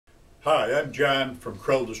Hi, I'm John from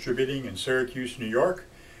Krell Distributing in Syracuse, New York.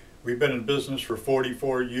 We've been in business for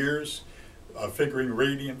 44 years, figuring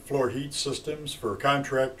radiant floor heat systems for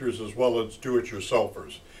contractors as well as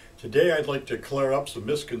do-it-yourselfers. Today I'd like to clear up some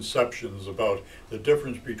misconceptions about the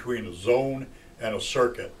difference between a zone and a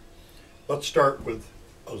circuit. Let's start with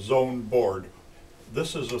a zone board.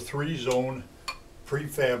 This is a 3-zone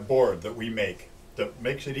prefab board that we make that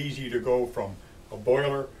makes it easy to go from a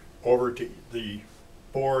boiler over to the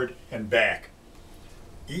board and back.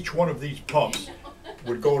 Each one of these pumps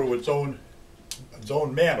would go to its own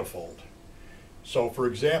manifold. So for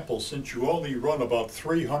example, since you only run about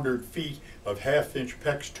 300 feet of 1/2-inch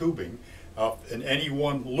PEX tubing in any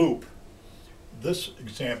one loop, this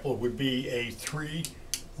example would be a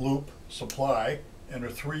 3-loop supply and a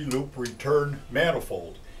 3-loop return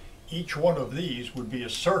manifold. Each one of these would be a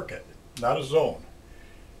circuit, not a zone.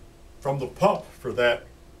 From the pump for that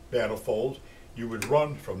manifold, you would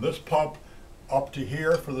run from this pump up to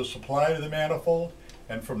here for the supply to the manifold,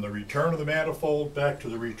 and from the return of the manifold back to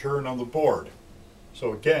the return on the board.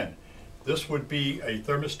 So again, this would be a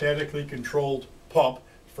thermostatically controlled pump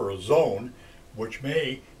for a zone, which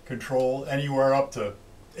may control anywhere up to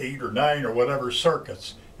 8 or 9 or whatever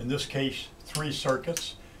circuits. In this case, 3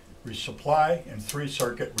 circuits resupply and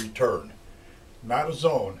 3-circuit return. Not a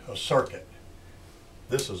zone, a circuit.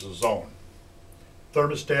 This is a zone.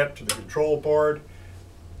 Thermostat to the control board,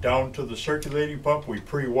 down to the circulating pump, we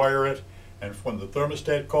pre-wire it, and when the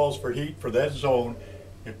thermostat calls for heat for that zone,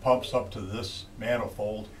 it pumps up to this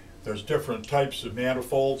manifold. There's different types of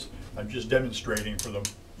manifolds. I'm just demonstrating for the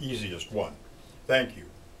easiest one. Thank you.